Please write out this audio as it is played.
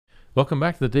Welcome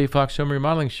back to the Dave Fox Home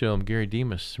Remodeling Show. I'm Gary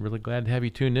Demas. Really glad to have you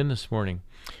tuned in this morning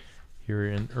here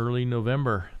in early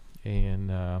November. And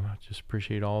just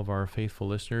appreciate all of our faithful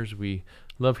listeners. We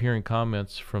love hearing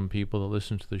comments from people that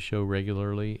listen to the show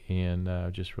regularly, and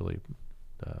just really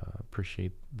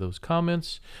appreciate those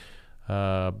comments.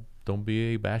 Don't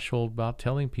be bashful about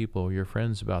telling people, your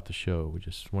friends, about the show. We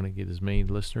just want to get as many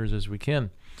listeners as we can.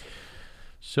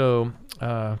 So,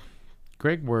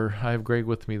 Greg, I have Greg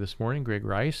with me this morning, Greg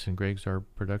Rice, and Greg's our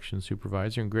production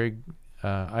supervisor. And Greg,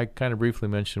 I kind of briefly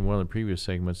mentioned in one of the previous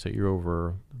segments that you're over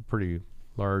a pretty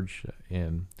large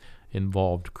and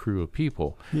involved crew of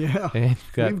people. Yeah, and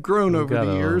we've grown over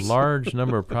the years. A large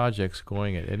number of projects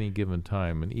going at any given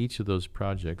time, and each of those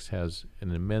projects has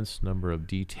an immense number of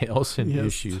details and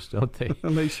issues, don't they?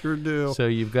 They sure do. So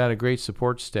you've got a great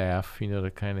support staff,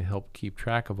 to kind of help keep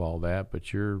track of all that,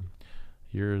 but you're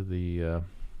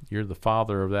the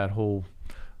father of that whole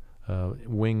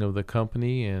wing of the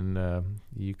company, and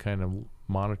you kind of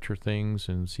monitor things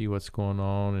and see what's going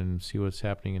on and see what's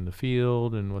happening in the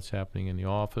field and what's happening in the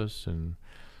office and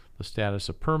the status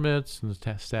of permits and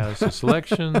the status of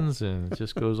selections, and it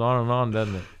just goes on,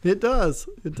 doesn't it? It does.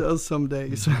 It does some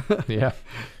days. Yeah.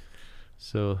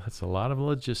 So that's a lot of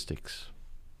logistics.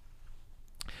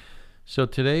 So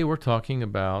today we're talking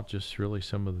about just really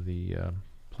some of the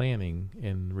planning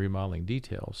and remodeling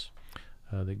details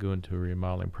that go into a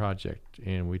remodeling project.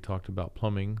 And we talked about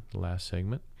plumbing the last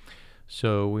segment.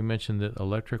 So we mentioned that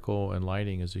electrical and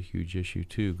lighting is a huge issue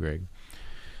too, Greg.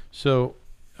 So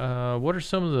what are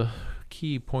some of the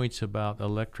key points about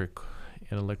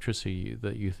electricity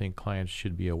that you think clients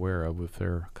should be aware of if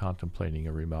they're contemplating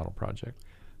a remodel project?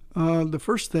 The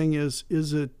first thing is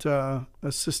it a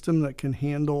system that can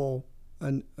handle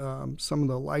some of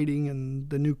the lighting and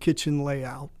the new kitchen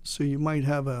layout? So you might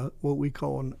have what we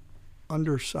call an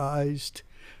undersized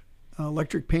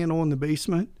electric panel in the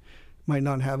basement. Might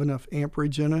not have enough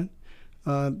amperage in it.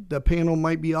 The panel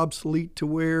might be obsolete to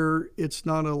where it's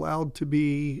not allowed to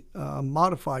be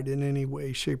modified in any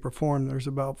way, shape, or form. There's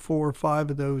about 4 or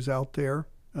 5 of those out there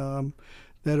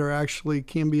that are actually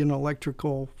can be an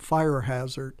electrical fire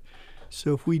hazard.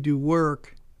 So if we do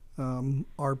work,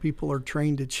 our people are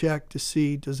trained to check to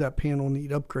see, does that panel need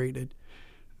upgraded?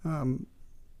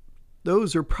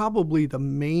 Those are probably the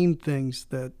main things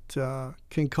that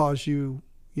can cause you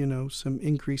some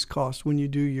increased cost when you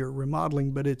do your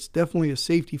remodeling, but it's definitely a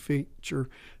safety feature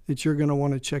that you're going to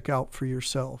want to check out for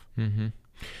yourself. Mm-hmm.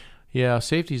 Yeah,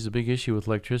 safety is a big issue with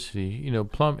electricity.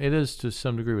 It is to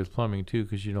some degree with plumbing too,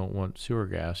 because you don't want sewer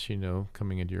gas,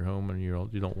 coming into your home, and you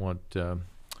don't want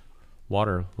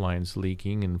water lines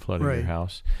leaking and flooding your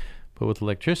house. But with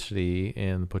electricity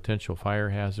and potential fire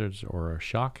hazards or a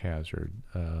shock hazard,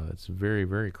 it's very,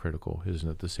 very critical, isn't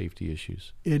it, the safety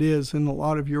issues? It is, and a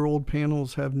lot of your old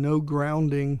panels have no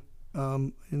grounding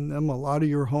in them. A lot of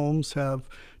your homes have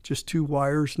just 2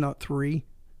 wires, not 3.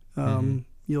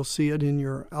 You'll see it in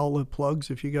your outlet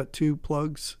plugs. If you got 2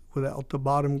 plugs without the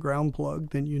bottom ground plug,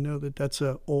 then you know that that's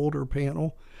an older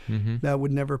panel. That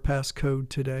would never pass code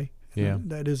today. Yeah.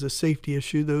 That is a safety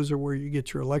issue. Those are where you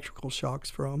get your electrical shocks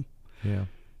from. Yeah.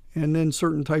 And then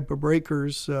certain type of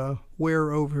breakers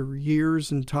wear over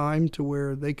years and time to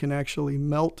where they can actually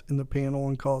melt in the panel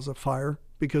and cause a fire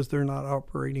because they're not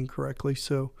operating correctly.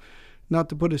 So not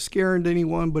to put a scare into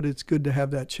anyone, but it's good to have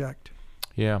that checked.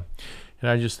 Yeah. And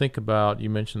I just think about,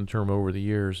 you mentioned the term over the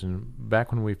years, and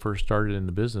back when we first started in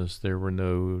the business, there were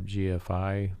no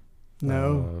GFI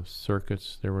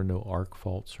circuits. There were no arc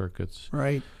fault circuits.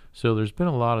 Right. So there's been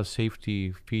a lot of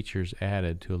safety features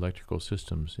added to electrical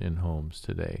systems in homes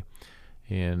today.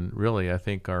 And really, I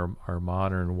think our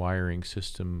modern wiring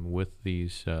system with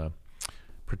these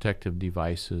protective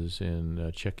devices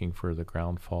and checking for the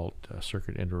ground fault,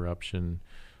 circuit interruption,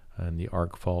 and the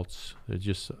arc faults, there's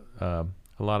just a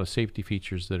lot of safety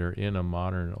features that are in a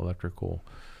modern electrical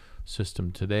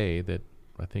system today that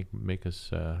I think make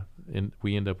us,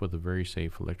 we end up with a very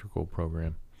safe electrical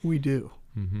program. We do.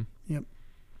 Mm-hmm.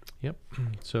 Yep.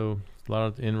 So a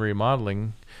lot in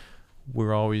remodeling,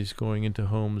 we're always going into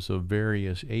homes of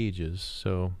various ages.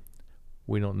 So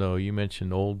we don't know. You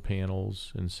mentioned old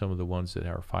panels and some of the ones that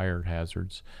are fire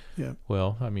hazards. Yeah.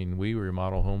 Well, I mean, we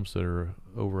remodel homes that are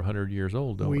over 100 years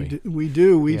old, don't we? We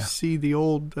do. We see the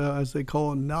old, as they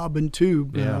call it, knob and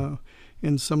tube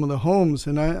in some of the homes.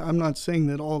 And I'm not saying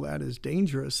that all that is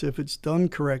dangerous. If it's done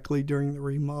correctly during the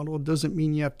remodel, it doesn't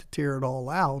mean you have to tear it all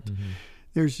out. Mm-hmm.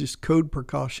 There's just code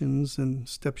precautions and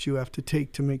steps you have to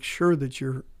take to make sure that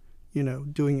you're,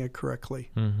 doing it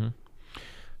correctly. Mm-hmm.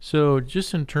 So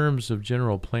just in terms of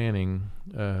general planning,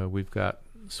 we've got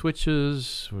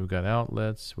switches, we've got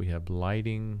outlets, we have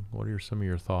lighting. What are some of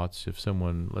your thoughts if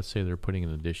someone, let's say they're putting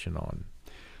an addition on?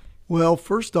 Well,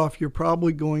 first off, you're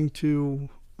probably going to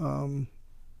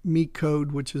meet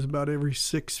code, which is about every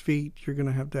 6 feet, you're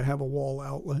going to have a wall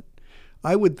outlet.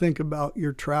 I would think about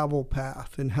your travel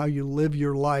path and how you live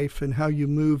your life and how you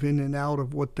move in and out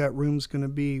of what that room's going to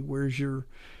be. Where's your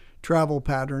travel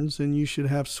patterns? And you should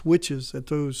have switches at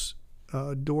those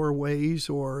doorways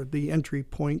or the entry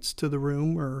points to the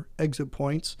room or exit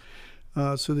points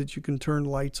so that you can turn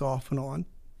lights off and on.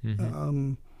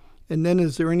 Mm-hmm. And then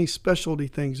is there any specialty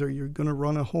things? Are you going to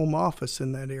run a home office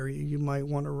in that area? You might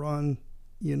want to run,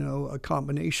 a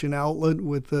combination outlet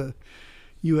with a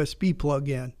USB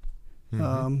plug-in.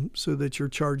 So that you're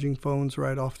charging phones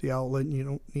right off the outlet and you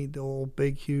don't need the old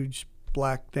big huge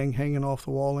black thing hanging off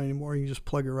the wall anymore. You just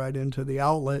plug it right into the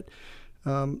outlet.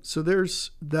 So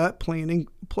there's that planning,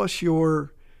 plus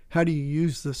how do you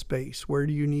use the space? Where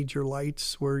do you need your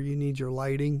lights? Where you need your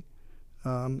lighting?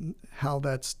 How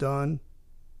that's done.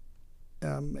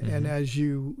 And as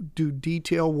you do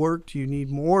detail work, do you need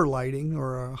more lighting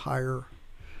or a higher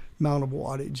amount of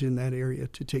wattage in that area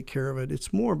to take care of it?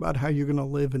 It's more about how you're going to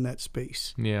live in that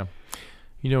space. Yeah.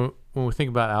 When we think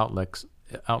about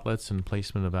outlets and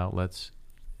placement of outlets,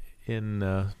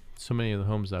 in so many of the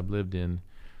homes I've lived in,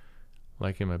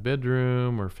 like in my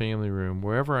bedroom or family room,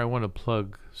 wherever I want to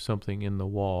plug something in the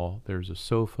wall, there's a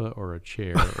sofa or a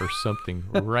chair or something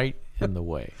right in the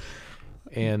way.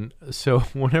 And so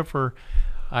whenever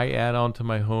I add on to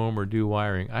my home or do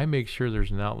wiring, I make sure there's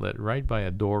an outlet right by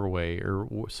a doorway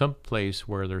or some place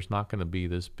where there's not going to be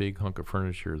this big hunk of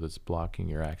furniture that's blocking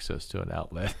your access to an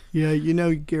outlet. Yeah,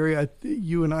 Gary,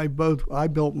 you and I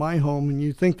built my home, and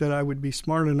you think that I would be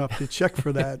smart enough to check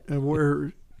for that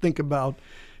and think about,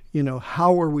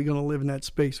 how are we going to live in that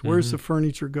space? Where's the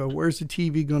furniture go? Where's the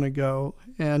TV going to go?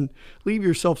 And leave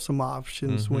yourself some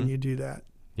options when you do that.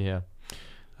 Yeah.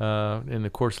 And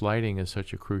of course, lighting is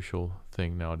such a crucial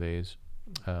thing nowadays.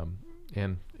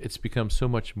 And it's become so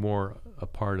much more a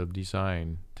part of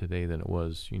design today than it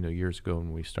was, years ago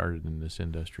when we started in this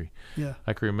industry. Yeah.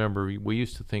 I can remember we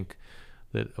used to think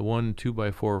that a 1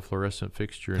 2x4 fluorescent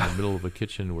fixture in the middle of a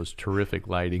kitchen was terrific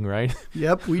lighting, right?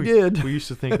 Yep, we did. We used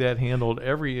to think that handled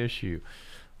every issue.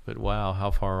 But wow,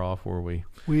 how far off were we?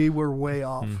 We were way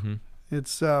off. Mm-hmm.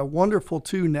 It's wonderful,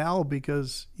 too, now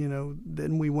because,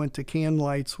 then we went to can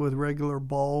lights with regular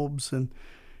bulbs. And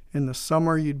in the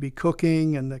summer, you'd be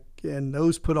cooking and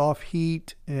those put off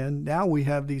heat. And now we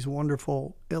have these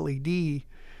wonderful LED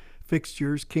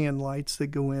fixtures, can lights that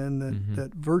go in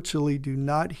that virtually do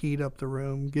not heat up the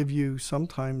room, give you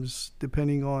sometimes,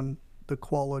 depending on the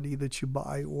quality that you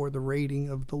buy or the rating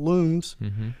of the looms,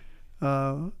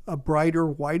 a brighter,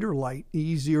 whiter light,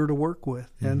 easier to work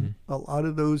with. And a lot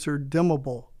of those are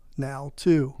dimmable now,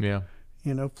 too. Yeah.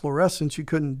 Fluorescents, you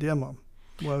couldn't dim them.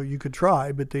 Well, you could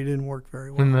try, but they didn't work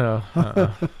very well. No.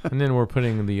 And then we're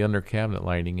putting the under cabinet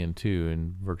lighting in, too,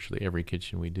 in virtually every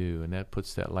kitchen we do. And that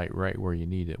puts that light right where you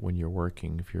need it when you're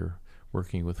working. If you're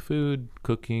working with food,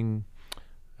 cooking,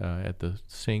 at the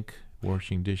sink,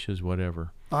 washing dishes,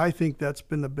 whatever. I think that's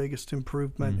been the biggest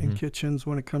improvement in kitchens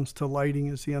when it comes to lighting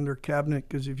is the under cabinet,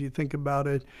 because if you think about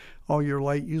it, all your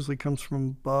light usually comes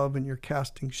from above and you're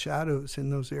casting shadows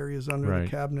in those areas under the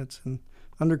cabinets. And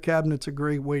under cabinets a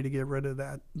great way to get rid of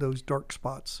those dark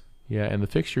spots. Yeah, and the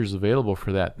fixtures available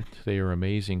for that today are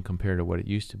amazing compared to what it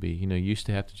used to be. You used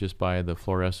to have to just buy the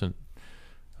fluorescent,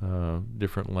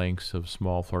 different lengths of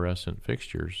small fluorescent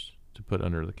fixtures to put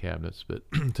under the cabinets. But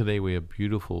today we have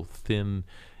beautiful, thin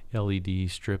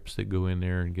LED strips that go in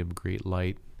there and give great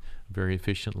light, very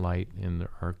efficient light, and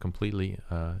are completely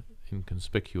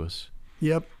inconspicuous.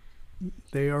 Yep,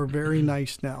 they are very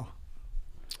nice now.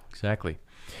 Exactly.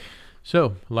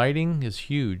 So lighting is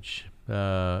huge.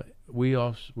 We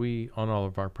on all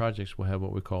of our projects will have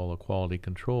what we call a quality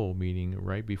control meeting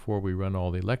right before we run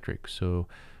all the electric. So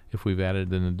if we've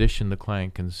added an addition, the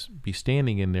client can be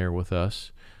standing in there with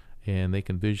us, and they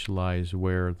can visualize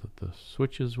where the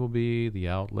switches will be, the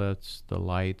outlets, the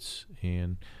lights,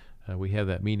 and we have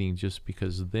that meeting just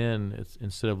because then it's,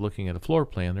 instead of looking at a floor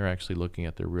plan, they're actually looking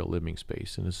at their real living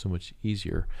space, and it's so much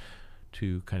easier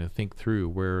to kind of think through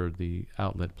where the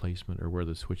outlet placement or where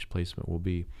the switch placement will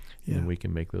be, and we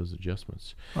can make those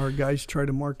adjustments. Our guys try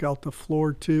to mark out the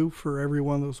floor, too, for every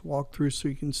one of those walkthroughs so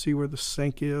you can see where the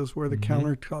sink is, where the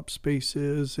countertop space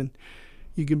is, and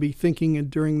you can be thinking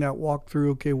during that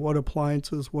walkthrough, okay, what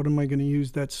appliances, what am I going to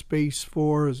use that space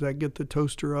for? Does that get the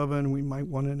toaster oven? We might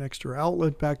want an extra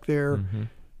outlet back there.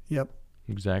 Yep.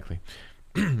 Exactly.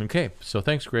 Okay, so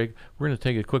thanks, Greg. We're going to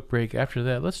take a quick break. After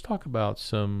that, let's talk about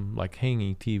some like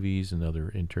hanging TVs and other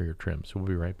interior trims. So we'll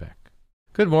be right back.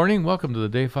 Good morning. Welcome to the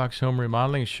Dave Fox Home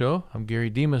Remodeling Show. I'm Gary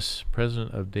Demas,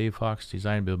 president of Dave Fox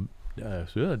Design Build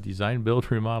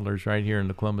Remodelers right here in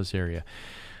the Columbus area.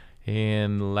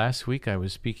 And last week I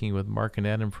was speaking with Mark and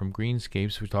Adam from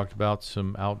Greenscapes. We talked about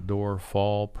some outdoor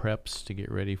fall preps to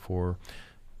get ready for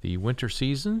the winter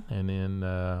season, and then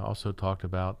also talked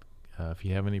about if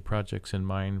you have any projects in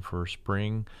mind for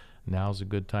spring, now's a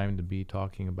good time to be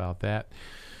talking about that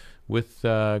with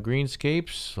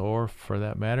Greenscapes, or for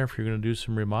that matter, if you're going to do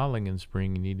some remodeling in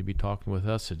spring, you need to be talking with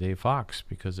us at Dave Fox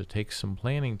because it takes some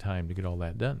planning time to get all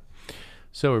that done.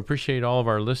 So we appreciate all of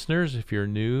our listeners. If you're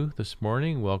new this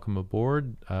morning, welcome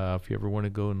aboard. If you ever want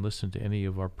to go and listen to any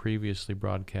of our previously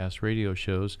broadcast radio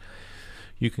shows,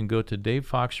 you can go to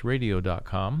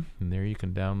davefoxradio.com, and there you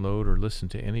can download or listen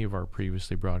to any of our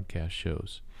previously broadcast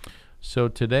shows. So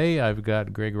today I've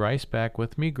got Greg Rice back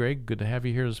with me. Greg, good to have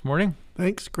you here this morning.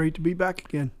 Thanks. Great to be back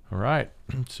again. All right.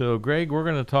 So, Greg, we're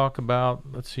going to talk about,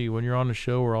 let's see, when you're on the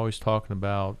show, we're always talking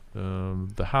about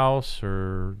the house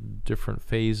or different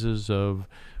phases of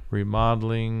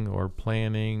remodeling or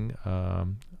planning.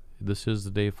 This is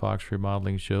the Dave Fox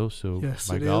Remodeling Show, so yes,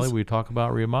 by golly, we talk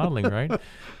about remodeling, right?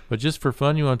 But just for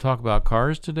fun, you want to talk about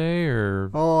cars today,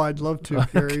 or? Oh, I'd love to,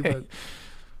 Gary, Okay. but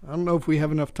I don't know if we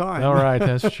have enough time. All right,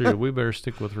 that's true. We better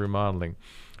stick with remodeling.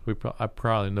 I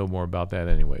probably know more about that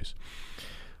anyways.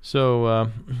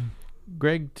 So,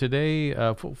 Greg, today,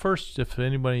 first, if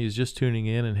anybody is just tuning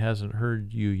in and hasn't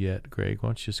heard you yet, Greg, why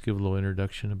don't you just give a little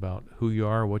introduction about who you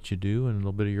are, what you do, and a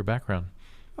little bit of your background.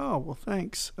 Oh, well,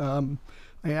 thanks.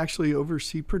 I actually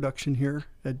oversee production here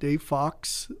at Dave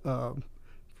Fox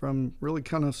from really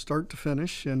kind of start to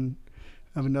finish, and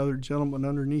have another gentleman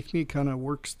underneath me kind of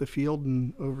works the field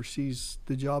and oversees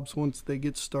the jobs once they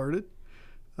get started.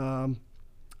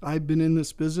 I've been in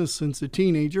this business since a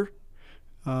teenager.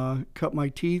 Cut my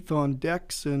teeth on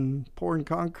decks and pouring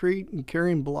concrete and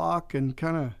carrying block, and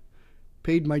kind of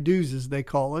paid my dues, as they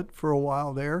call it, for a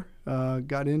while there.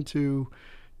 Got into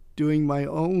doing my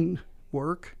own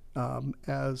work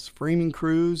as framing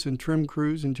crews and trim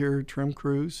crews, interior trim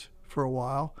crews, for a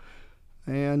while,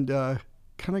 and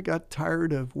kind of got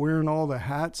tired of wearing all the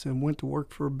hats and went to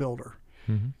work for a builder.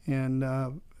 Mm-hmm.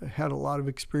 And had a lot of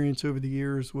experience over the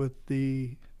years with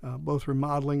the both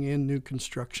remodeling and new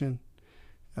construction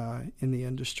in the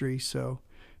industry. So,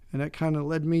 and that kind of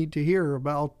led me to here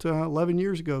about 12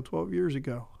 years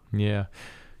ago. Yeah.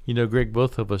 You know, Greg,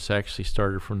 both of us actually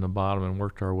started from the bottom and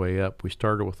worked our way up. We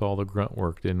started with all the grunt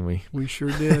work, didn't we? We sure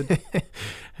did.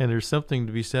 And there's something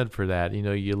to be said for that. You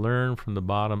know, you learn from the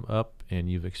bottom up,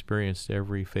 and you've experienced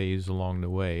every phase along the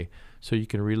way. So you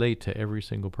can relate to every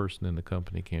single person in the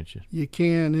company, can't you? You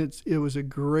can. It was a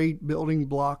great building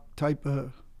block type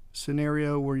of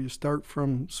scenario where you start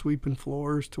from sweeping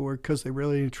floors to where, because they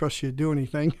really didn't trust you to do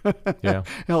anything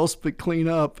else but clean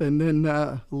up, and then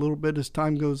a little bit as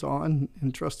time goes on,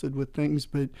 entrusted with things.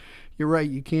 But you're right,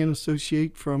 you can't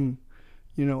associate from,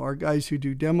 you know, our guys who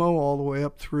do demo all the way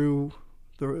up through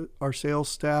our sales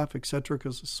staff, etc.,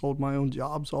 because I sold my own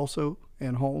jobs also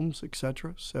and homes,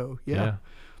 etc. So yeah,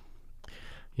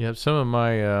 some of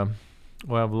my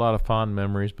well, I have a lot of fond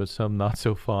memories, but some not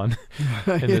so fond.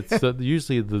 And it's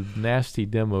usually the nasty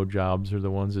demo jobs are the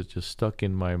ones that just stuck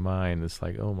in my mind. It's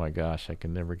like, oh my gosh, I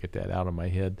can never get that out of my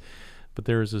head. But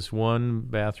there was this one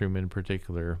bathroom in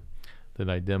particular that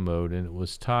I demoed, and it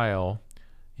was tile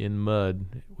in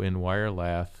mud, in wire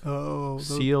lath,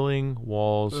 ceiling,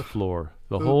 walls, floor,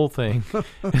 the whole thing.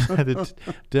 I had to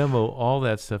demo all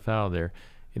that stuff out of there.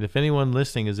 And if anyone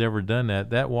listening has ever done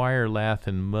that, that wire lath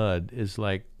in mud is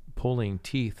like pulling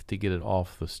teeth to get it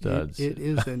off the studs. It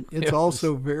isn't. It's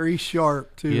also very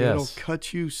sharp too. Yes. It'll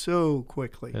cut you so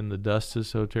quickly. And the dust is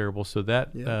so terrible. So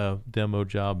that demo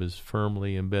job is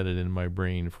firmly embedded in my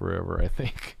brain forever, I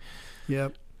think.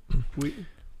 Yep.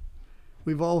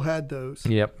 We've all had those.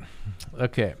 Yep.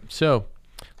 Okay. So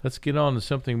let's get on to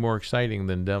something more exciting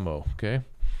than demo. Okay.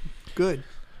 Good.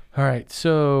 All right.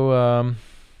 So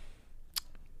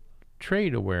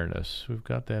trade awareness. We've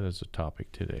got that as a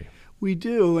topic today. We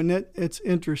do, and it's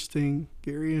interesting,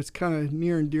 Gary. It's kind of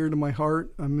near and dear to my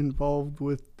heart. I'm involved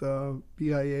with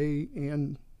BIA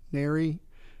and NARI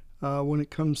when it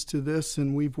comes to this,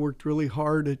 and we've worked really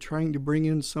hard at trying to bring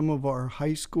in some of our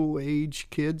high school age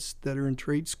kids that are in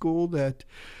trade school that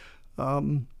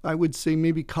I would say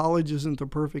maybe college isn't the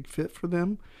perfect fit for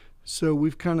them. So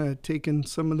we've kind of taken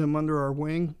some of them under our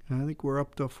wing. I think we're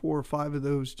up to 4 or 5 of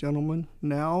those gentlemen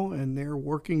now, and they're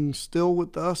working still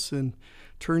with us and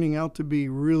turning out to be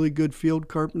really good field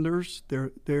carpenters.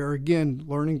 They're again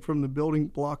learning from the building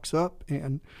blocks up,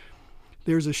 and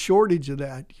there's a shortage of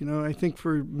that. I think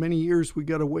for many years we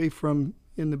got away from,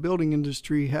 in the building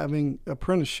industry, having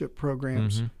apprenticeship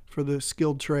programs for the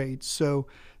skilled trades. So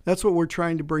that's what we're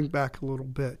trying to bring back a little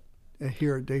bit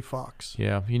here at Dave Fox.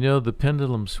 Yeah, the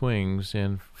pendulum swings,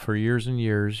 and for years and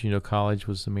years, college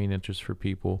was the main interest for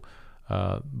people.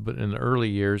 But in the early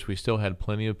years, we still had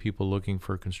plenty of people looking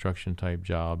for construction-type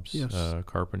jobs, Yes.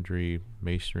 Carpentry,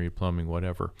 masonry, plumbing,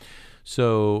 whatever.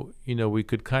 So, we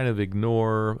could kind of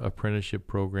ignore apprenticeship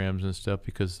programs and stuff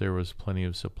because there was plenty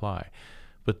of supply.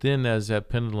 But then as that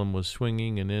pendulum was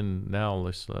swinging, and then now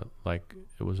it's like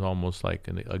it was almost like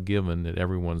a given that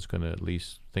everyone's going to at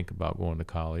least think about going to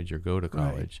college or go to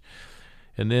college.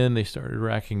 Right. And then they started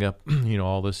racking up,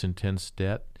 all this intense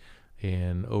debt.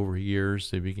 And over years,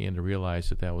 they began to realize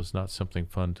that that was not something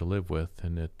fun to live with,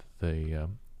 and that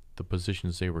the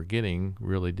positions they were getting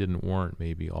really didn't warrant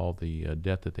maybe all the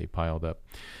debt that they piled up.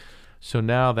 So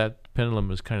now that pendulum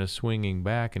is kind of swinging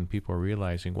back, and people are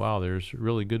realizing, wow, there's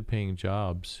really good paying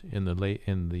jobs in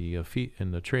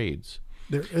the trades.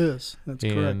 There is. That's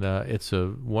correct. And it's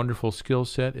a wonderful skill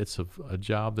set. It's a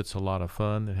job that's a lot of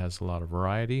fun. It has a lot of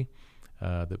variety.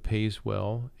 That pays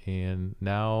well, and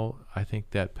now I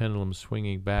think that pendulum's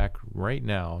swinging back right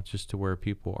now, just to where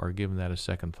people are giving that a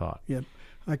second thought. Yeah,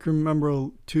 I can remember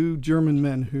 2 German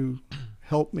men who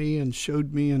helped me and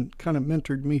showed me and kind of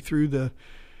mentored me through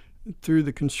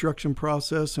the construction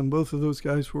process, and both of those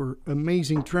guys were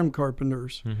amazing trim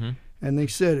carpenters. And they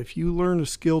said, if you learn a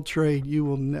skilled trade, you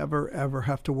will never ever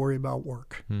have to worry about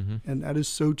work. And that is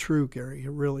so true, Gary. It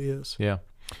really is. Yeah.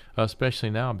 Especially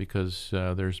now, because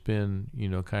there's been,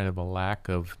 kind of a lack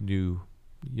of new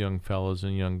young fellows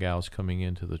and young gals coming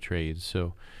into the trades.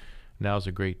 So now's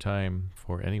a great time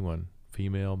for anyone,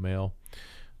 female, male,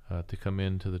 to come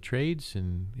into the trades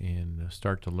and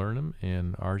start to learn them.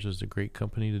 And ours is a great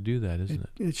company to do that, isn't it?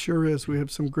 It sure is. We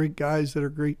have some great guys that are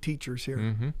great teachers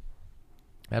here.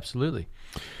 Absolutely.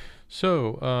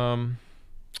 So,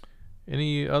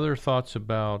 any other thoughts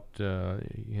about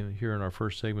here in our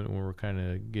first segment when we're kind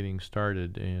of getting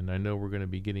started? And I know we're going to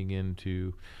be getting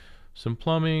into some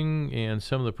plumbing and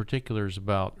some of the particulars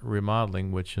about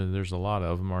remodeling, which there's a lot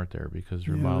of them, aren't there? Because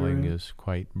remodeling is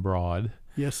quite broad.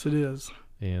 Yes, it is.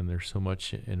 And there's so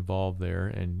much involved there,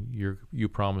 and you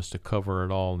promised to cover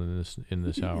it all in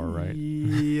this hour, right?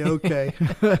 Yeah, okay.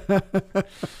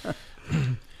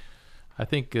 I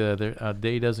think a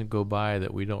day doesn't go by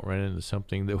that we don't run into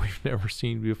something that we've never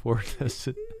seen before.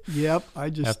 Yep,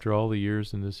 after all the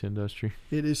years in this industry.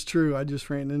 It is true. I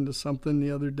just ran into something the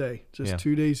other day.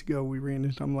 2 days ago, we ran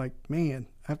into. I'm like, man,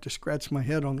 I have to scratch my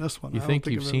head on this one. You think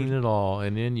you've seen it all,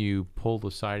 and then you pull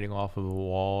the siding off of a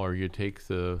wall, or you take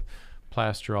the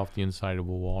plaster off the inside of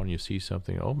a wall, and you see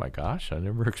something. Oh my gosh, I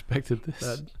never expected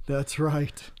this. That's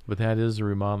right. But that is a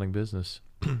remodeling business,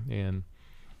 and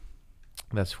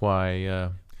that's why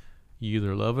you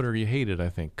either love it or you hate it, I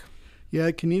think. Yeah,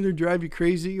 it can either drive you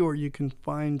crazy, or you can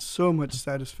find so much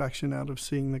satisfaction out of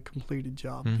seeing the completed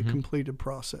job, the completed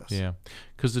process. Yeah,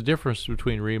 because the difference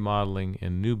between remodeling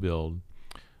and new build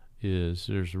is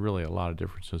there's really a lot of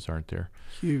differences, aren't there?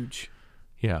 Huge.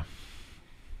 Yeah.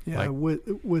 Yeah,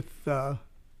 with and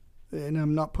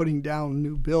I'm not putting down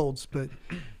new builds, but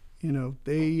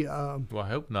they. Well, I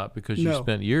hope not, because you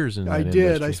spent years in that I industry.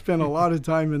 did. I spent a lot of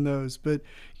time in those, but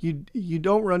you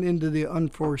don't run into the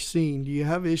unforeseen. Do you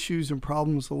have issues and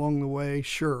problems along the way?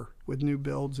 Sure, with new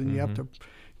builds, and you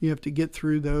have to get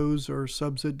through those, or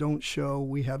subs that don't show.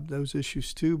 We have those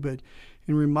issues too, but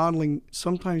in remodeling,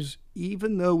 sometimes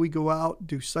even though we go out,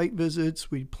 do site visits,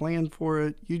 we plan for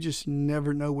it, you just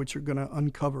never know what you're going to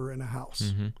uncover in a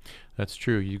house. That's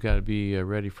true. You've got to be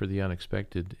ready for the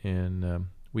unexpected, and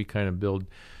we kind of build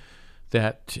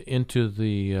that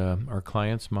into our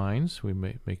clients' minds. We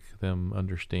make them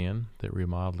understand that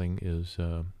remodeling is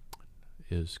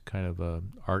kind of a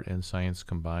art and science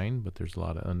combined, but there's a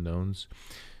lot of unknowns,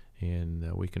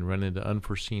 and we can run into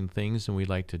unforeseen things, and we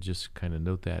like to just kind of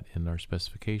note that in our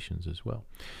specifications as well.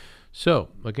 So,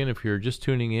 again, if you're just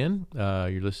tuning in,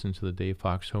 you're listening to the Dave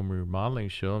Fox Home Remodeling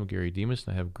Show. I'm Gary Demas,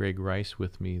 and I have Greg Rice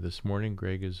with me this morning.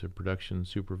 Greg is a production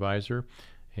supervisor,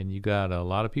 and you got a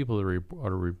lot of people that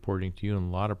are reporting to you,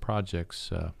 and a lot of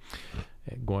projects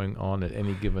going on at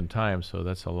any given time, so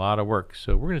that's a lot of work.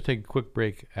 So we're going to take a quick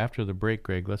break. After the break,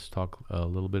 Greg, let's talk a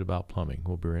little bit about plumbing.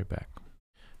 We'll be right back.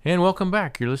 And welcome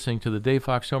back. You're listening to the Dave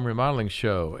Fox Home Remodeling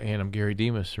Show, and I'm Gary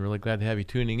Demas. I'm really glad to have you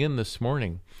tuning in this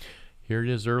morning. Here it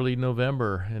is early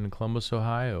November in Columbus,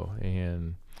 Ohio,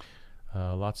 and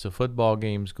Lots of football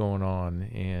games going on,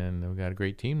 and we've got a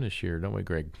great team this year, don't we,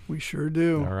 Greg? We sure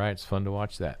do. All right, it's fun to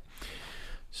watch that.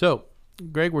 So,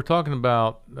 Greg, we're talking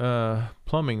about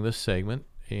plumbing this segment,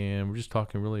 and we're just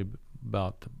talking really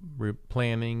about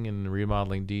planning and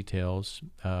remodeling details.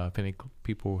 If any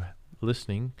people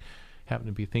listening happen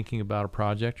to be thinking about a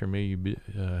project, or maybe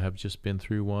you have just been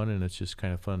through one, and it's just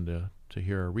kind of fun to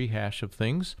hear a rehash of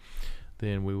things,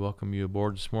 then we welcome you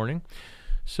aboard this morning.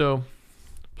 So,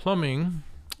 plumbing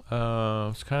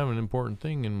is kind of an important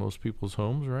thing in most people's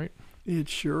homes, right? It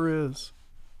sure is.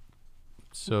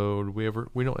 So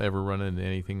we don't ever run into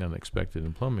anything unexpected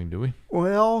in plumbing, do we?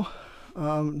 Well,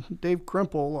 Dave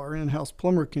Krimple, our in-house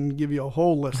plumber, can give you a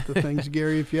whole list of things,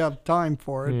 Gary, if you have time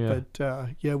for it. Yeah.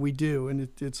 But yeah, we do, and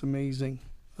it's amazing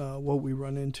what we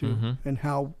run into and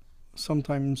how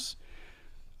sometimes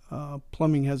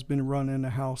plumbing has been run in a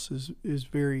house is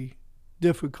very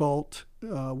difficult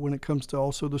when it comes to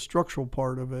also the structural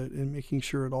part of it and making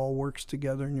sure it all works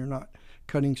together and you're not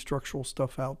cutting structural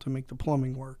stuff out to make the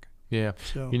plumbing work. Yeah.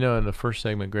 So, in the first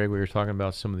segment, Greg, we were talking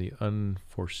about some of the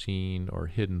unforeseen or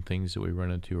hidden things that we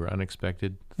run into, or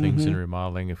unexpected things in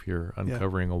remodeling if you're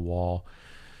uncovering a wall.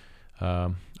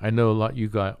 I know you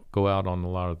go out on a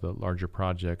lot of the larger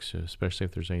projects, especially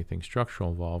if there's anything structural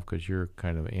involved, because you're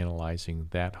kind of analyzing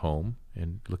that home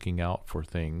and looking out for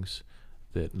things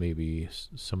that maybe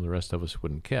some of the rest of us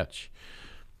wouldn't catch.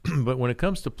 But when it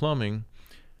comes to plumbing,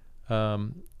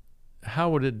 how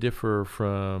would it differ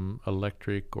from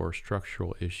electric or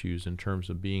structural issues in terms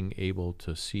of being able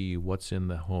to see what's in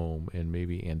the home and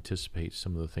maybe anticipate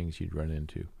some of the things you'd run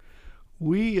into?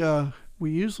 I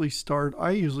usually start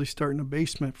in the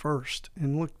basement first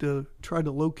and try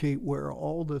to locate where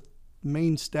all the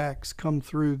main stacks come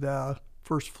through the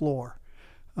first floor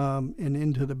and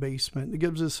into the basement. It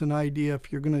gives us an idea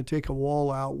if you're going to take a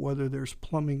wall out, whether there's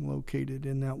plumbing located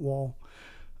in that wall.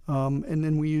 And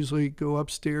then we usually go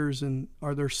upstairs and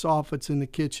are there soffits in the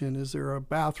kitchen? Is there a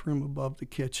bathroom above the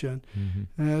kitchen?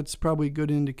 That's probably a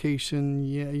good indication.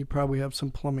 Yeah, you probably have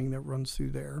some plumbing that runs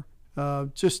through there.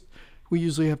 We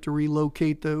usually have to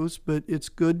relocate those, but it's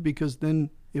good because then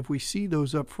if we see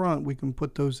those up front, we can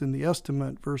put those in the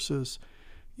estimate versus,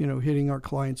 hitting our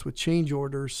clients with change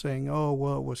orders saying, oh,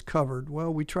 well, it was covered.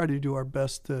 Well, we try to do our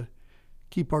best to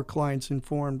keep our clients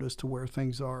informed as to where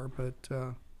things are, but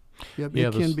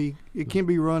it can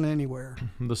be run anywhere.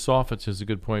 The soffits is a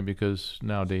good point because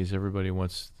nowadays everybody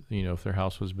wants, if their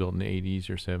house was built in the 80s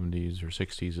or 70s or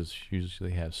 60s, it's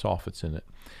usually has soffits in it.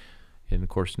 And of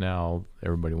course now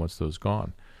everybody wants those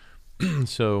gone.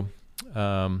 So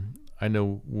I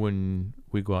know when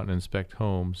we go out and inspect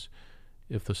homes,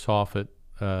 if the soffit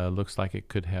looks like it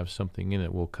could have something in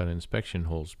it, we'll cut inspection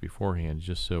holes beforehand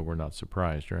just so we're not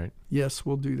surprised, right? Yes,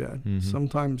 we'll do that.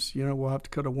 Sometimes, we'll have to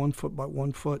cut a 1 foot by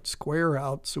 1 foot square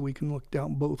out so we can look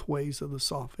down both ways of the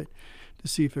soffit to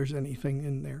see if there's anything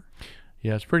in there.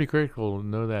 Yeah, it's pretty critical to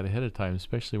know that ahead of time,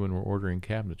 especially when we're ordering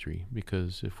cabinetry,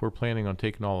 because if we're planning on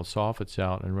taking all the soffits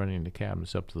out and running the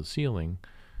cabinets up to the ceiling,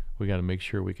 we got to make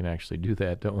sure we can actually do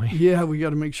that, don't we? Yeah, we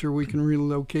got to make sure we can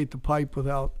relocate the pipe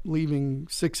without leaving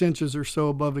 6 inches or so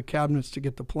above the cabinets to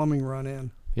get the plumbing run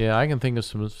in. Yeah, I can think of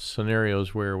some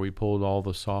scenarios where we pulled all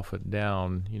the soffit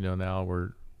down. Now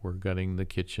we're gutting the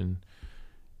kitchen,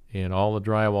 and all the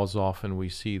drywall's off, and we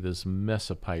see this mess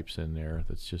of pipes in there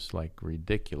that's just like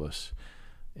ridiculous.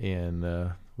 And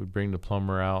we bring the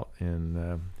plumber out,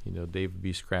 and Dave would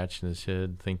be scratching his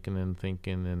head, thinking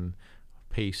and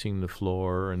pacing the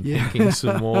floor and thinking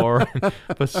some more.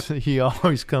 But he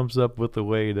always comes up with a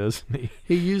way, doesn't he?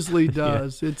 He usually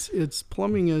does. It's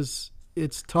plumbing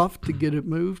it's tough to get it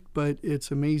moved, but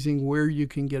it's amazing where you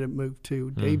can get it moved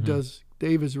to.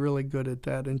 Dave is really good at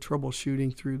that and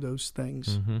troubleshooting through those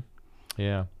things.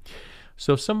 Yeah.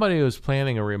 So if somebody was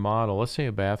planning a remodel, let's say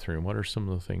a bathroom, what are some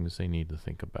of the things they need to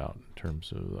think about in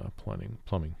terms of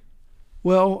plumbing?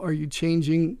 Well, are you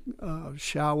changing a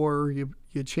shower?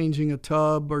 You changing a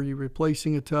tub? Are you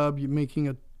replacing a tub? You making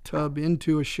a tub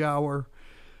into a shower?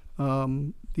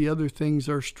 The other things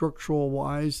are structural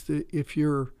wise. If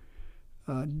you're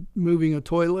moving a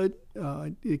toilet,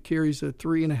 it carries a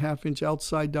 3.5-inch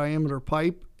outside diameter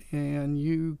pipe, and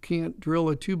you can't drill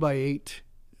a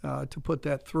 2x8 to put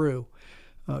that through.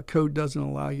 Code doesn't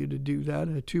allow you to do that.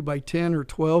 A 2x10 or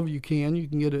 12, you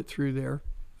can get it through there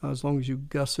as long as you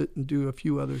gusset and do a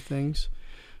few other things.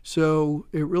 So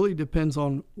it really depends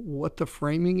on what the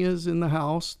framing is in the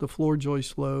house, the floor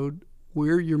joist load,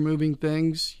 where you're moving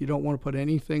things. You don't want to put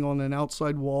anything on an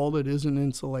outside wall that isn't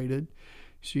insulated.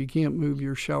 So you can't move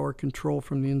your shower control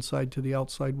from the inside to the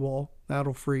outside wall.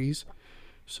 That'll freeze.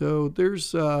 So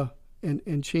there's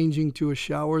and changing to a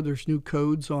shower. There's new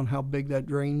codes on how big that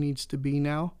drain needs to be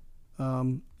now,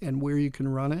 and where you can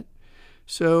run it.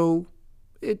 So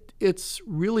it's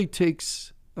really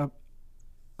takes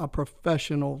a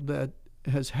professional that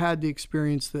has had the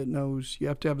experience, that knows you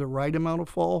have to have the right amount of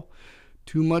fall.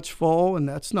 Too much fall, and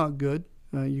that's not good.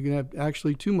 You can have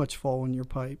actually too much fall in your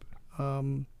pipe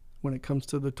when it comes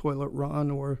to the toilet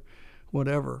run or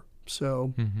whatever.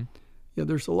 So, yeah,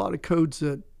 there's a lot of codes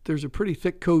that there's a pretty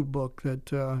thick code book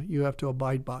that you have to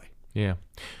abide by. Yeah.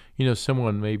 You know,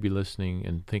 someone may be listening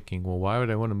and thinking, well, why would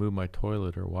I want to move my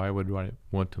toilet, or why would I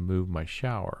want to move my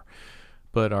shower?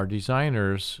 But our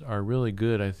designers are really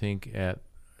good, I think, at,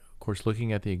 of course,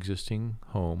 looking at the existing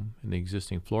home and the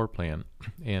existing floor plan.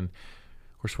 And,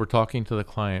 of course, we're talking to the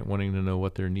client, wanting to know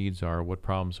what their needs are, what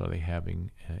problems are they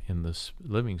having in this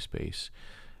living space.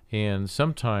 And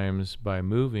sometimes by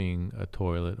moving a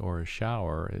toilet or a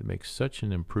shower, it makes such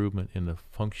an improvement in the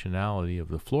functionality of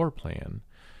the floor plan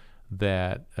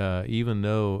that even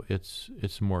though it's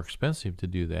more expensive to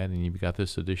do that, and you've got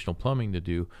this additional plumbing to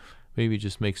do, maybe it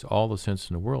just makes all the sense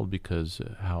in the world, because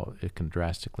how it can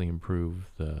drastically improve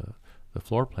the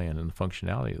floor plan and the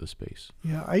functionality of the space.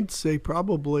 Yeah, I'd say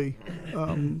probably,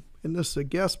 and this is a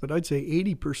guess, but I'd say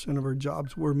 80% of our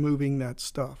jobs we're moving that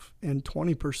stuff, and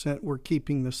 20% we're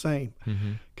keeping the same.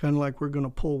 Kind of like we're going to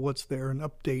pull what's there and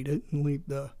update it and leave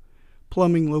the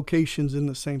plumbing locations in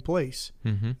the same place.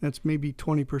 That's maybe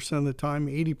 20% of the time.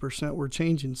 80% we're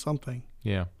changing something.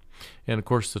 Yeah. And of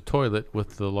course, the toilet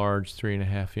with the large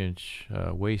 3.5-inch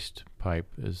waste pipe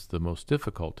is the most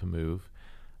difficult to move,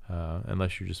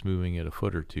 unless you're just moving it a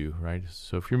foot or two, right?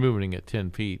 So if you're moving it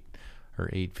 10 feet or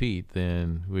 8 feet,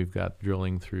 then we've got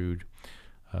drilling through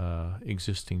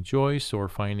existing joists or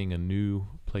finding a new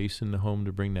place in the home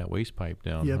to bring that waste pipe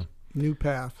down. Yep, new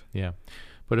path. Yeah.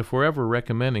 But if we're ever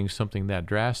recommending something that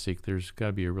drastic, there's got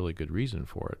to be a really good reason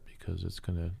for it, because it's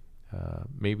going to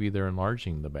maybe they're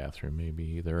enlarging the bathroom.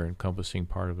 Maybe they're encompassing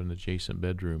part of an adjacent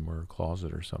bedroom or a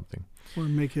closet or something. Or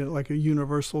making it like a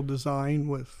universal design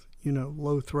with,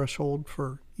 low threshold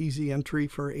for easy entry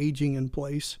for aging in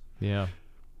place. Yeah,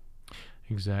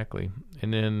 exactly.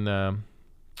 And then,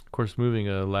 of course, moving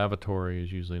a lavatory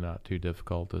is usually not too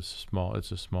difficult. It's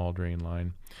a small drain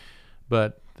line.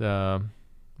 But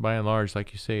by and large,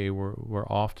 like you say, we're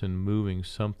often moving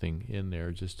something in there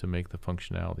just to make the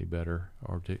functionality better,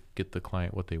 or to get the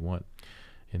client what they want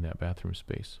in that bathroom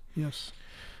space. Yes.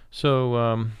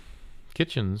 So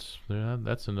kitchens,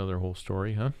 that's another whole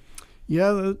story, huh?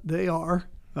 Yeah, they are.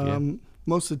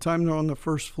 Most of the time they're on the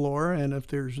first floor, and if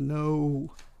there's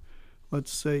no,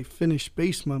 let's say, finished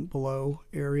basement below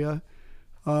area,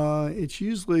 it's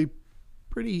usually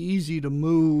pretty easy to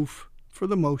move for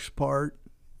the most part.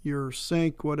 Your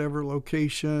sink, whatever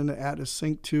location, add a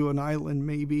sink to an island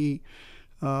maybe,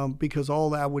 because all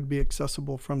that would be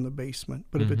accessible from the basement.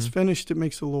 But if it's finished, it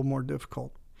makes it a little more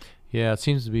difficult. Yeah, it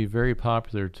seems to be very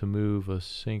popular to move a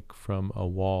sink from a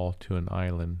wall to an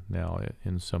island now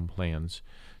in some plans,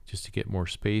 just to get more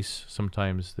space.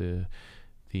 Sometimes the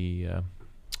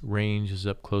range is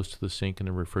up close to the sink and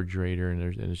the refrigerator, and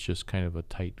it's just kind of a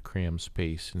tight, crammed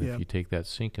space. And if you take that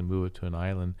sink and move it to an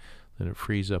island, then it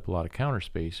frees up a lot of counter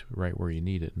space right where you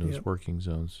need it in those working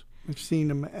zones. I've seen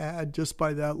them add, just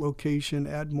by that location,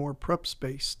 add more prep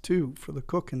space too for the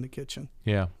cook in the kitchen.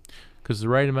 Yeah, because the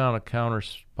right amount of counter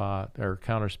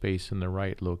space in the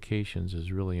right locations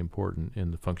is really important in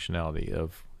the functionality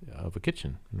of a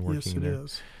kitchen and working there. Yes, it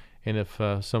is. And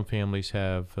if some families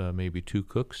have maybe 2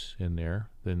 cooks in there,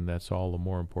 then that's all the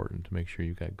more important to make sure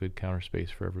you've got good counter space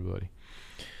for everybody.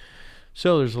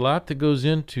 So there's a lot that goes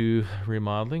into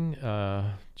remodeling.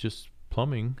 Just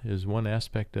plumbing is one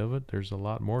aspect of it. There's a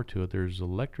lot more to it. There's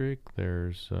electric,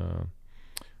 there's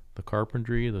the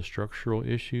carpentry, the structural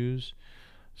issues.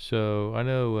 So I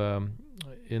know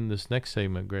in this next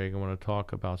segment, Greg, I want to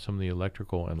talk about some of the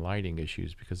electrical and lighting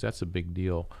issues, because that's a big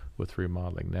deal with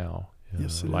remodeling now.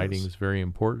 Yes, lighting is very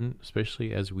important,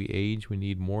 especially as we age. We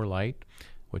need more light,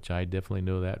 which I definitely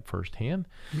know that firsthand.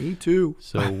 Me too.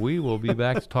 So we will be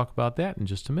back to talk about that in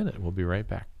just a minute. We'll be right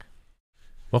back.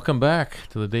 Welcome back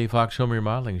to the Dave Fox Home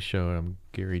Remodeling Show. I'm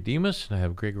Gary Demas, and I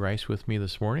have Greg Rice with me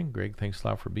this morning. Greg, thanks a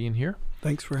lot for being here.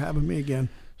 Thanks for having me again.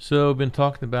 So I've been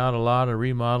talking about a lot of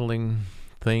remodeling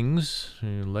things,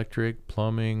 electric,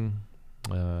 plumbing,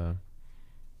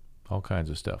 all kinds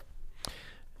of stuff.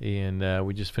 And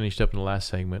we just finished up in the last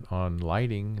segment on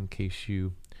lighting. In case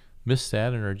you missed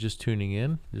that and are just tuning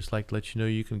in, just like to let you know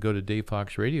you can go to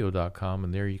davefoxradio.com,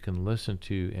 and there you can listen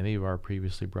to any of our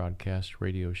previously broadcast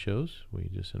radio shows. We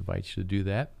just invite you to do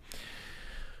that.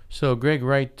 So Greg,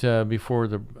 right before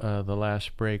the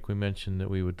last break, we mentioned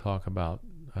that we would talk about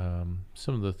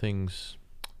some of the things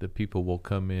that people will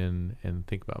come in and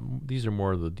think about. These are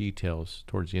more of the details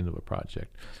towards the end of a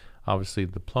project. Obviously,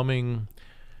 the plumbing,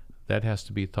 that has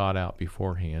to be thought out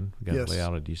beforehand. We've got Yes. to lay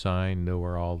out a design, know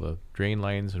where all the drain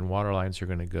lines and water lines are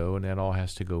going to go, and that all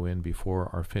has to go in before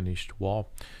our finished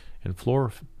wall and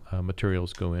floor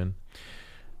materials go in.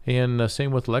 And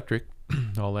same with electric.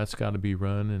 All that's got to be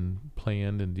run and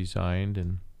planned and designed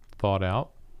and thought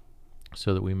out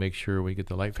so that we make sure we get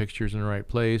the light fixtures in the right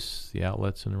place, the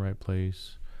outlets in the right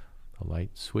place, the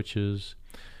light switches,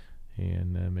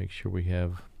 and make sure we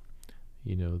have,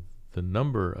 the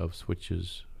number of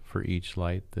switches for each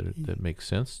light that makes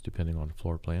sense depending on the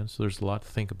floor plan. So there's a lot to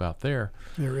think about there.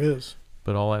 There is.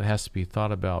 But all that has to be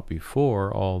thought about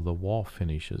before all the wall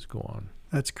finishes go on.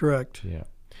 That's correct. Yeah.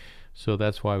 So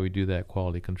that's why we do that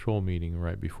quality control meeting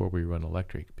right before we run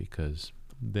electric, because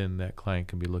then that client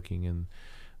can be looking in.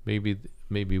 Maybe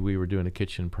we were doing a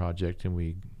kitchen project and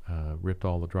we ripped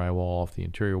all the drywall off the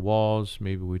interior walls.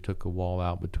 Maybe we took a wall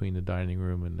out between the dining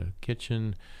room and the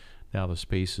kitchen. Now the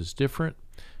space is different.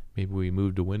 Maybe we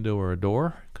moved a window or a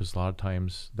door, because a lot of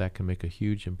times that can make a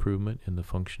huge improvement in the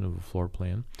function of a floor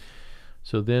plan.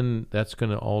 So then that's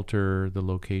going to alter the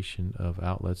location of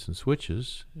outlets and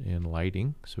switches and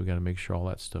lighting. So we got to make sure all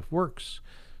that stuff works.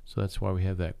 So that's why we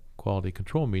have that quality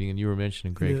control meeting. And you were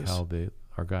mentioning, Greg, Yes. how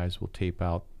our guys will tape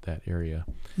out that area.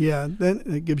 Yeah, then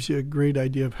it gives you a great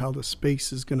idea of how the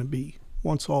space is going to be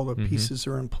once all the pieces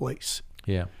are in place.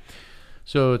 Yeah.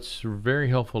 So it's very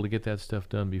helpful to get that stuff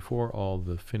done before all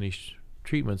the finished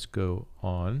treatments go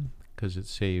on, because it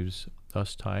saves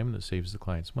us time and it saves the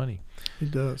client's money.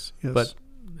 It does, yes. But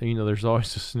there's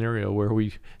always a scenario where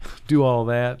we do all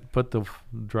that, put the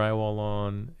drywall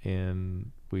on,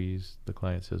 and the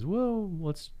client says, well,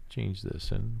 let's change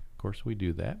this. And of course we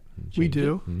do that. We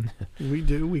do. We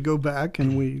do. We go back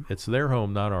and it's their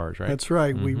home, not ours, right? That's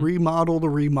right. We remodel the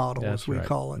remodel, That's as we right.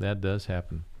 call it. That does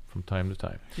happen from time to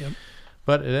time. Yep.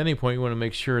 But at any point, we want to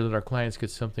make sure that our clients get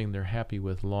something they're happy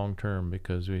with long term,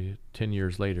 because 10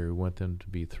 years later, we want them to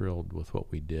be thrilled with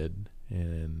what we did,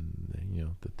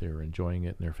 and that they're enjoying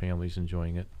it and their family's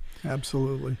enjoying it.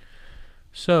 Absolutely.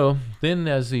 So then,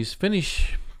 as these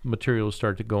finish materials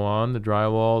start to go on, the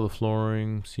drywall, the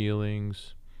flooring,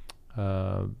 ceilings,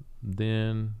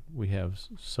 then we have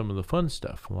some of the fun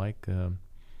stuff, like now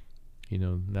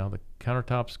the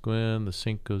countertops go in, the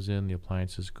sink goes in, the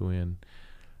appliances go in,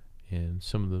 and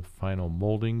some of the final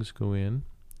moldings go in,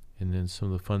 and then some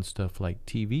of the fun stuff like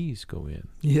TVs go in.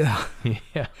 Yeah.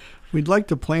 Yeah. We'd like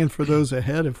to plan for those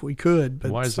ahead if we could,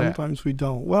 but Why is that? sometimes we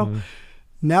don't. Well,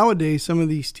 nowadays some of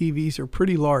these TVs are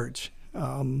pretty large.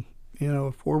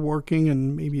 If we're working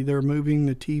and maybe they're moving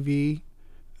the TV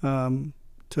to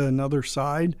another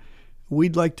side,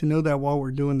 we'd like to know that while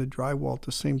we're doing the drywall at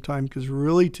the same time, because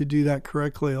really to do that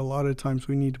correctly, a lot of times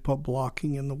we need to put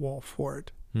blocking in the wall for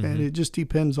it. And it just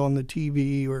depends on the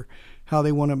TV or how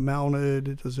they want it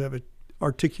mounted. Does it have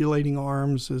articulating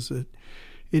arms?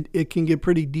 It can get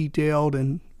pretty detailed,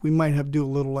 and we might have to do a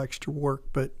little extra work,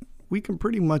 but we can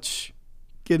pretty much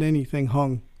get anything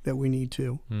hung that we need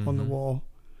to on the wall.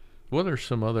 What are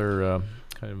some other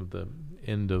kind of the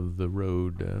end of the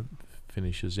road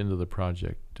finishes, into the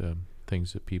project,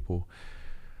 things that people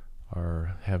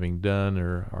are having done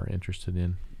or are interested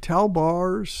in? Towel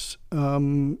bars,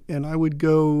 and I would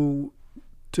go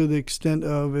to the extent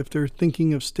of, if they're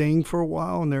thinking of staying for a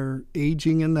while and they're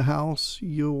aging in the house,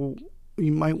 you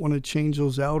might want to change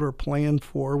those out or plan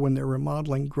for, when they're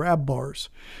remodeling, grab bars.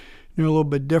 They're a little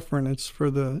bit different. It's for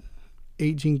the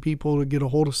aging people to get a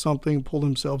hold of something, pull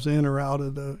themselves in or out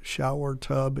of the shower,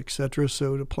 tub, etc.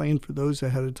 So to plan for those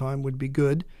ahead of time would be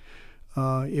good.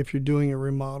 If you're doing a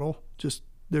remodel,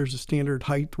 there's a standard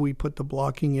height we put the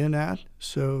blocking in at,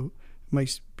 so it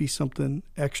might be something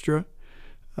extra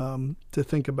to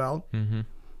think about.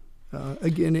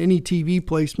 Again, any TV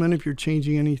placement, if you're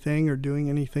changing anything or doing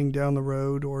anything down the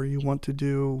road, or you want to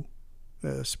do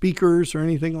speakers or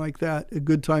anything like that, a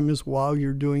good time is, while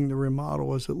you're doing the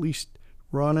remodel, is at least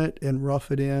run it and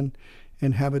rough it in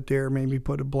and have it there. Maybe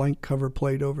put a blank cover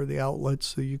plate over the outlets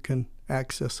so you can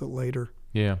access it later.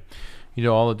 Yeah.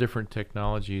 All the different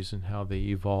technologies and how they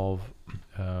evolve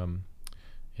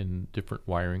in different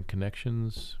wiring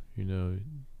connections.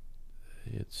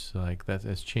 It's like that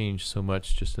has changed so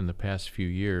much just in the past few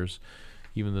years.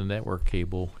 Even the network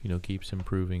cable, keeps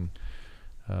improving.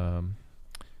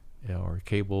 Our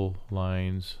cable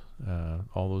lines,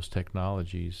 all those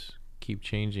technologies keep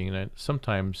changing. And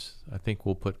sometimes I think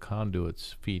we'll put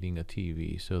conduits feeding a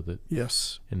TV, so that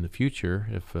Yes. in the future,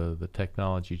 if the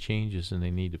technology changes and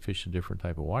they need to fish a different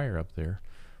type of wire up there,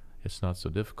 it's not so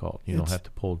difficult. You don't have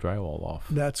to pull drywall off.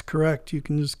 That's correct. You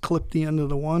can just clip the end of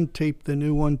the one, tape the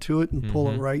new one to it, and pull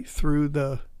it right through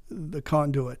the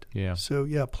conduit. Yeah. So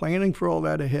yeah, planning for all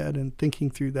that ahead and thinking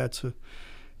through that's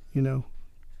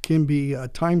can be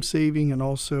time saving and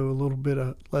also a little bit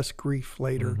of less grief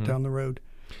later down the road.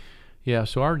 Yeah.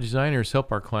 So our designers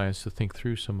help our clients to think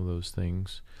through some of those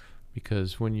things,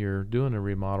 because when you're doing a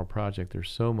remodel project, there's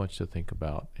so much to think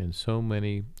about and so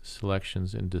many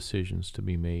selections and decisions to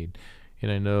be made. And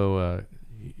I know,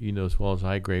 you know as well as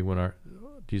I, Greg, when our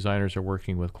designers are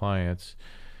working with clients,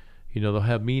 they'll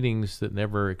have meetings that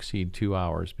never exceed 2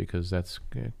 hours, because that's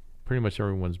pretty much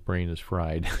everyone's brain is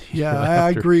fried. Yeah, I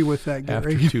agree with that,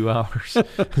 Gary. After 2 hours,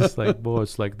 it's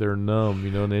like they're numb,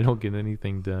 and they don't get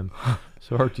anything done.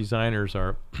 So our designers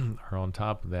are on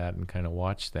top of that and kind of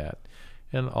watch that.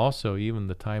 And also even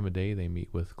the time of day they meet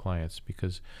with clients,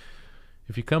 because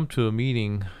if you come to a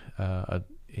meeting, a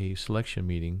selection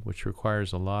meeting, which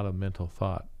requires a lot of mental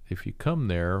thought, if you come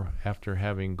there after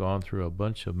having gone through a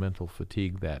bunch of mental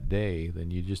fatigue that day, then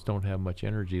you just don't have much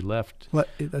energy left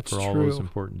That's for all true. those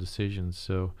important decisions.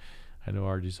 So I know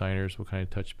our designers will kind of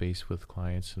touch base with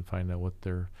clients and find out what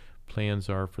their plans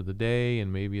are for the day,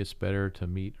 and maybe it's better to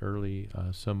meet early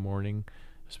some morning,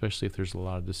 especially if there's a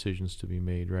lot of decisions to be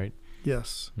made, right?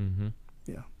 Yes. Mm-hmm.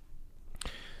 Yeah.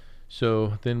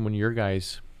 So then when your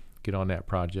guys get on that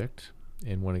project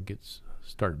and when it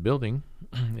start building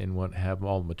and want to have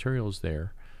all the materials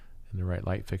there and the right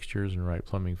light fixtures and the right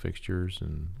plumbing fixtures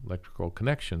and electrical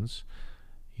connections,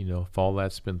 if all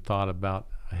that's been thought about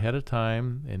ahead of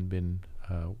time and been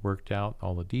worked out,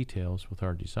 all the details with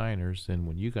our designers, then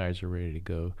when you guys are ready to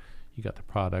go, you got the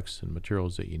products and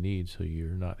materials that you need, so you're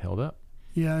not held up.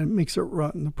 Yeah, it makes it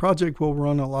run. The project will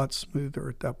run a lot smoother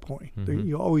at that point.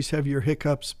 You always have your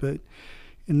hiccups, but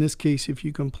in this case, if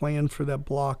you can plan for that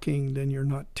blocking, then you're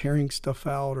not tearing stuff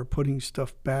out or putting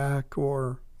stuff back,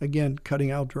 or again, cutting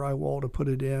out drywall to put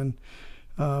it in.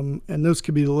 And those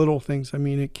could be the little things. I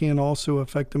mean, it can also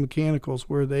affect the mechanicals,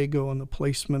 where they go, and the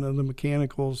placement of the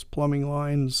mechanicals, plumbing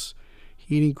lines,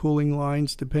 heating, cooling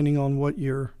lines, depending on what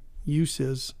your use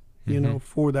is,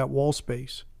 for that wall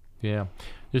space. Yeah.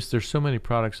 There's so many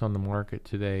products on the market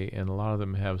today, and a lot of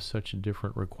them have such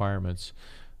different requirements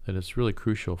that it's really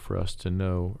crucial for us to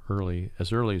know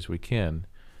as early as we can,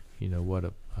 what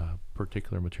a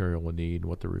particular material will need,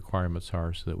 what the requirements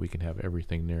are, so that we can have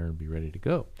everything there and be ready to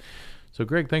go. So,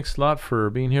 Greg, thanks a lot for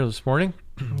being here this morning.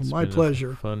 My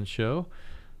pleasure. A fun show,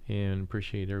 and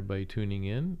appreciate everybody tuning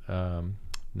in.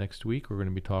 Next week, we're going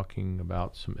to be talking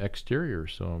about some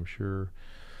exteriors, so I'm sure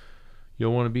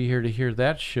you'll want to be here to hear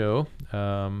that show.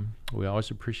 We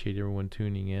always appreciate everyone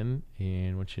tuning in,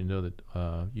 and want you to know that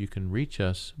you can reach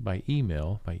us by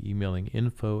emailing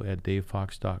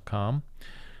info@davefox.com.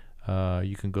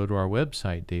 You can go to our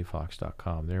website,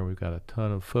 davefox.com. There we've got a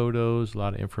ton of photos, a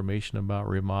lot of information about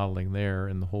remodeling there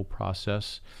and the whole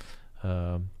process.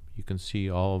 You can see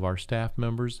all of our staff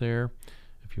members there.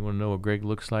 If you want to know what Greg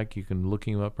looks like, you can look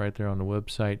him up right there on the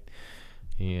website.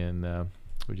 And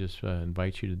we just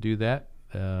invite you to do that,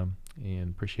 and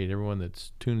appreciate everyone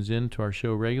that tunes in to our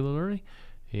show regularly.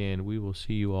 And we will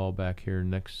see you all back here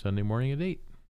next Sunday morning at 8.